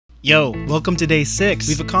Yo, welcome to day 6.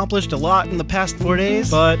 We've accomplished a lot in the past 4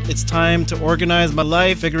 days, but it's time to organize my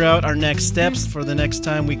life, figure out our next steps for the next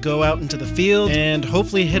time we go out into the field, and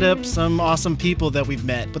hopefully hit up some awesome people that we've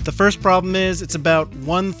met. But the first problem is it's about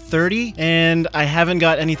 1:30 and I haven't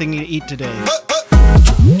got anything to eat today.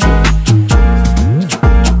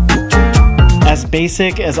 As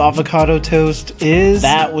basic as avocado toast is,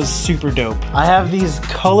 that was super dope. I have these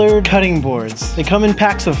colored cutting boards. They come in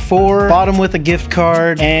packs of 4, bought them with a gift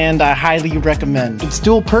card, and I highly recommend. It's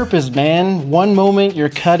dual purpose, man. One moment you're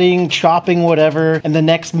cutting, chopping, whatever, and the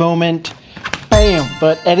next moment, bam!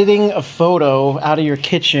 But editing a photo out of your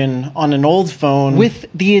kitchen on an old phone with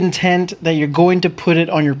the intent that you're going to put it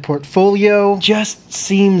on your portfolio just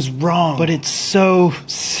seems wrong. But it's so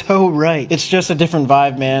right. It's just a different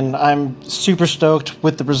vibe, man. I'm super stoked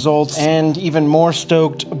with the results and even more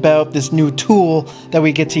stoked about this new tool that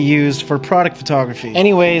we get to use for product photography.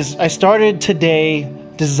 Anyways, I started today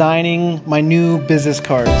designing my new business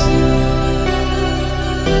cards.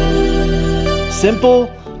 Simple,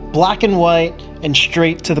 black and white, and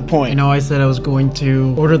straight to the point. I know I said I was going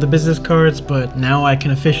to order the business cards, but now I can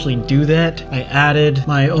officially do that. I added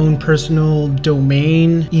my own personal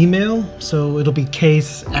domain email, so it'll be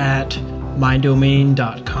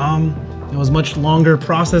case@mydomain.com. It was a much longer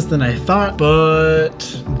process than I thought,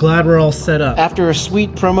 but I'm glad we're all set up. After a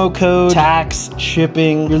sweet promo code, tax,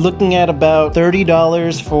 shipping, you're looking at about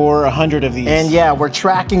 $30 for 100 of these. And yeah, we're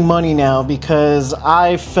tracking money now because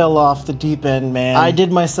I fell off the deep end, man. I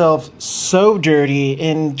did myself so dirty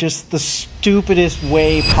in just the stupidest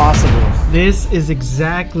way possible. This is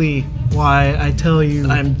exactly why I tell you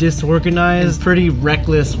I'm disorganized, pretty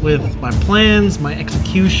reckless with my plans, my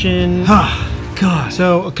execution. God.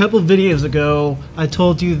 So a couple videos ago, I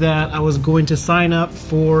told you that I was going to sign up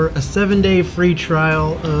for a 7-day free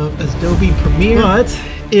trial of Adobe Premiere. But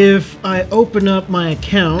if I open up my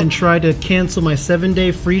account and try to cancel my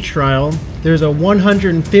 7-day free trial, there's a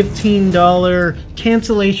 $115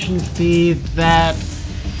 cancellation fee that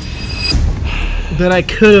I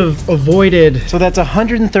could have avoided. So that's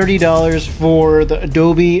 $130 for the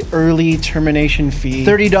Adobe early termination fee,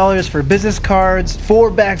 $30 for business cards,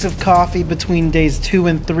 4 bags of coffee between days 2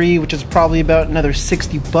 and 3, which is probably about another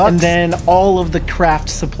 60 bucks, and then all of the craft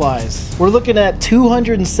supplies. We're looking at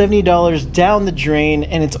 $270 down the drain,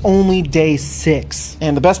 and it's only day 6.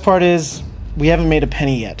 And the best part is, we haven't made a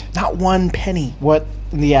penny yet. Not one penny. What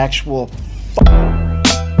in the actual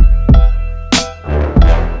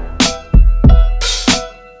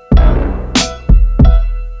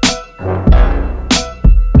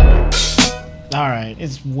Alright,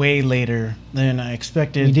 it's way later than I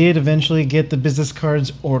expected. We did eventually get the business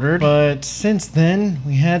cards ordered, but since then,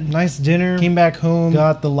 we had a nice dinner, came back home,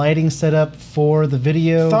 got the lighting set up for the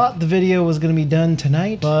video. Thought the video was gonna be done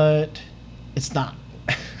tonight, but it's not.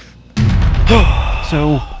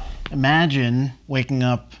 So, imagine waking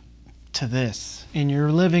up to this in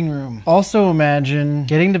your living room. Also imagine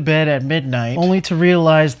getting to bed at midnight only to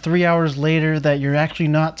realize 3 hours later that you're actually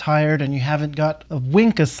not tired and you haven't got a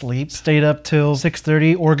wink of sleep. Stayed up till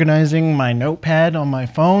 6:30 organizing my notepad on my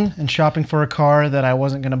phone and shopping for a car that I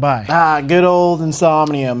wasn't gonna buy. Good old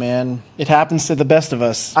insomnia, man. It happens to the best of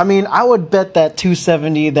us. I mean, I would bet that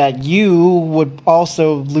 $270 that you would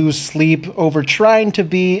also lose sleep over trying to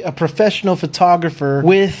be a professional photographer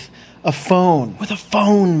with a phone. With a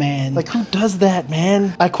phone, man. Like, who does that,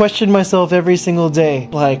 man? I question myself every single day.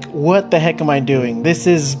 Like, what the heck am I doing? This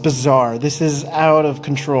is bizarre. This is out of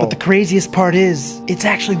control. But the craziest part is, it's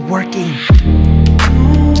actually working.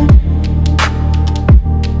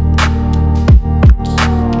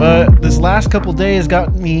 But this last couple days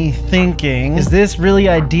got me thinking, is this really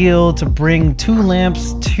ideal to bring 2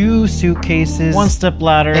 lamps, 2 suitcases, 1 step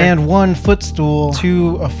ladder, and 1 footstool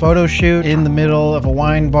to a photo shoot in the middle of a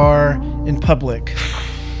wine bar in public?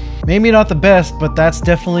 Maybe not the best, but that's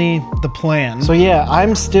definitely the plan. So yeah,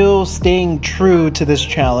 I'm still staying true to this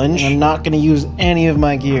challenge. I'm not gonna use any of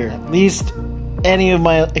my gear. At least any of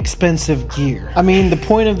my expensive gear. I mean, the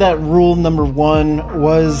point of that rule number 1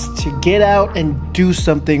 was to get out and do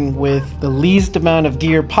something with the least amount of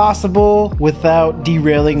gear possible without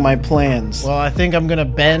derailing my plans. Well, I think I'm gonna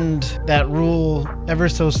bend that rule ever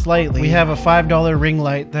so slightly. We have a $5 ring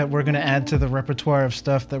light that we're gonna add to the repertoire of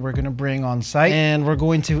stuff that we're gonna bring on site, and we're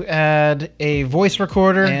going to add a voice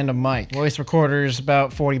recorder and a mic. Voice recorder is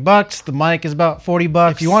about 40 bucks. The mic is about 40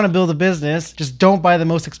 bucks. If you want to build a business, just don't buy the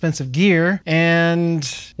most expensive gear and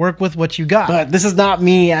work with what you got. But this is not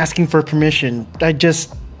me asking for permission.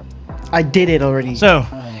 I did it already. So,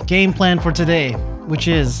 game plan for today, which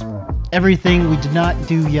is everything we did not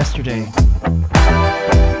do yesterday.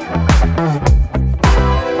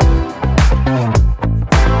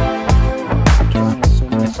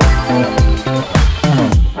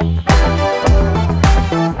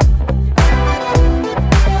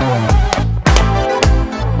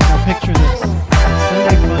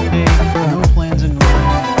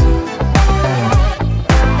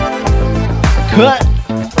 cut.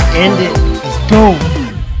 End it. Let's go.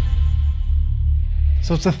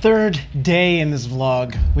 So it's the third day in this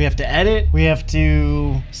vlog. We have to edit. We have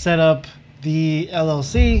to set up the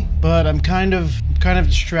LLC, but I'm kind of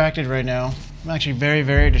distracted right now. I'm actually very,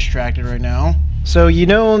 very distracted right now. So you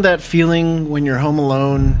know that feeling when you're home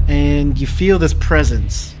alone and you feel this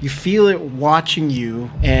presence. You feel it watching you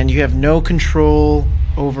and you have no control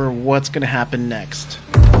over what's gonna happen next.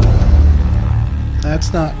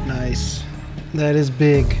 That's not nice. That is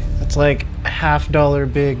big. That's like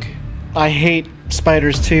 $50 big. I hate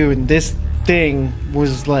spiders too, and this thing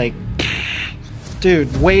was like,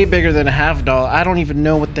 dude, way bigger than $50. I don't even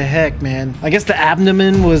know what the heck, man. I guess the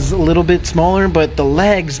abdomen was a little bit smaller, but the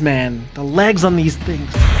legs, man. The legs on these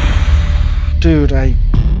things. Dude,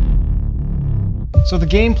 So the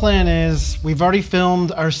game plan is, we've already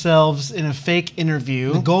filmed ourselves in a fake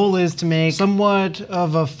interview. The goal is to make somewhat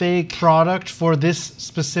of a fake product for this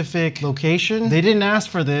specific location. They didn't ask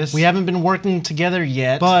for this. We haven't been working together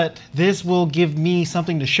yet, but this will give me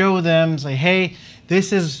something to show them. Say, hey,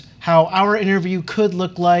 this is how our interview could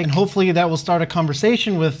look like, and hopefully that will start a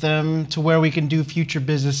conversation with them to where we can do future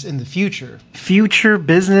business in the future. Future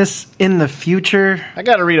business in the future? I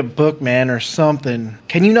gotta read a book, man, or something.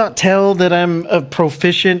 Can you not tell that I'm a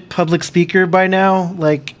proficient public speaker by now?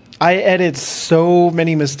 Like, I edit so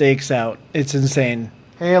many mistakes out. It's insane.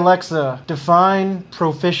 Hey Alexa, define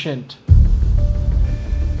proficient.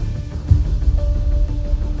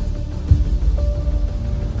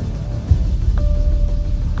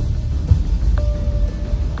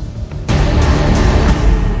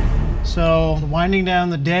 So, winding down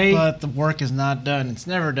the day, but the work is not done. It's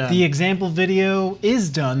never done. The example video is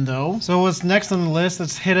done though. So what's next on the list?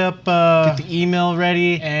 Let's hit up, get the email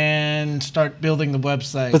ready and start building the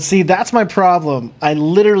website. But see, that's my problem. I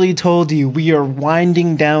literally told you we are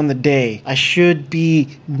winding down the day. I should be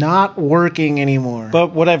not working anymore.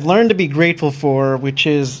 But what I've learned to be grateful for, which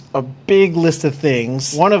is a big list of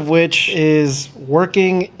things, one of which is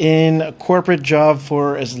working in a corporate job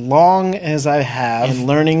for as long as I have and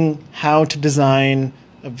learning how to design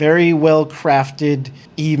a very well-crafted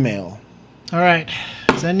email. All right,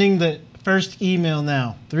 sending the first email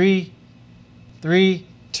now. 3,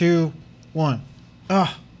 2, 1.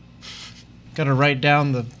 Oh, gotta write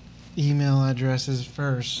down the email addresses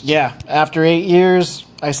first. Yeah, after 8 years,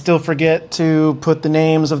 I still forget to put the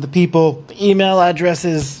names of the people, the email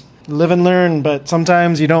addresses. Live and learn, but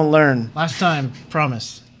sometimes you don't learn. Last time,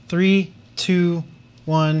 promise. 3, 2,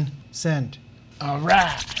 1, send. All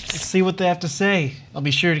right, let's see what they have to say. I'll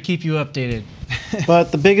be sure to keep you updated.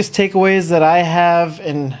 But the biggest takeaways that I have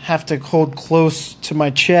and have to hold close to my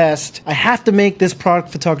chest, I have to make this product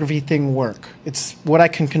photography thing work. It's what I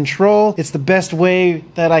can control. It's the best way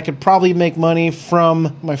that I could probably make money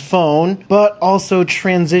from my phone, but also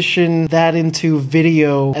transition that into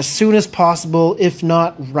video as soon as possible, if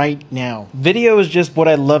not right now. Video is just what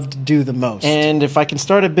I love to do the most. And if I can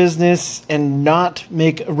start a business and not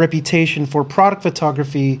make a reputation for product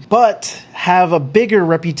photography, but have a bigger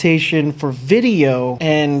reputation for video,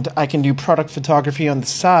 and I can do product photography on the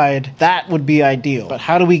side, that would be ideal. But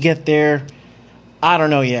how do we get there? I don't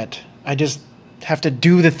know yet. I just have to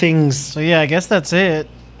do the things. So yeah, I guess that's it.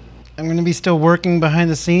 I'm gonna be still working behind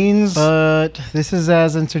the scenes, but this is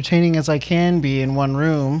as entertaining as I can be in one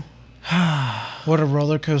room. What a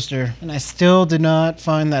roller coaster. And I still did not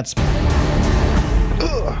find that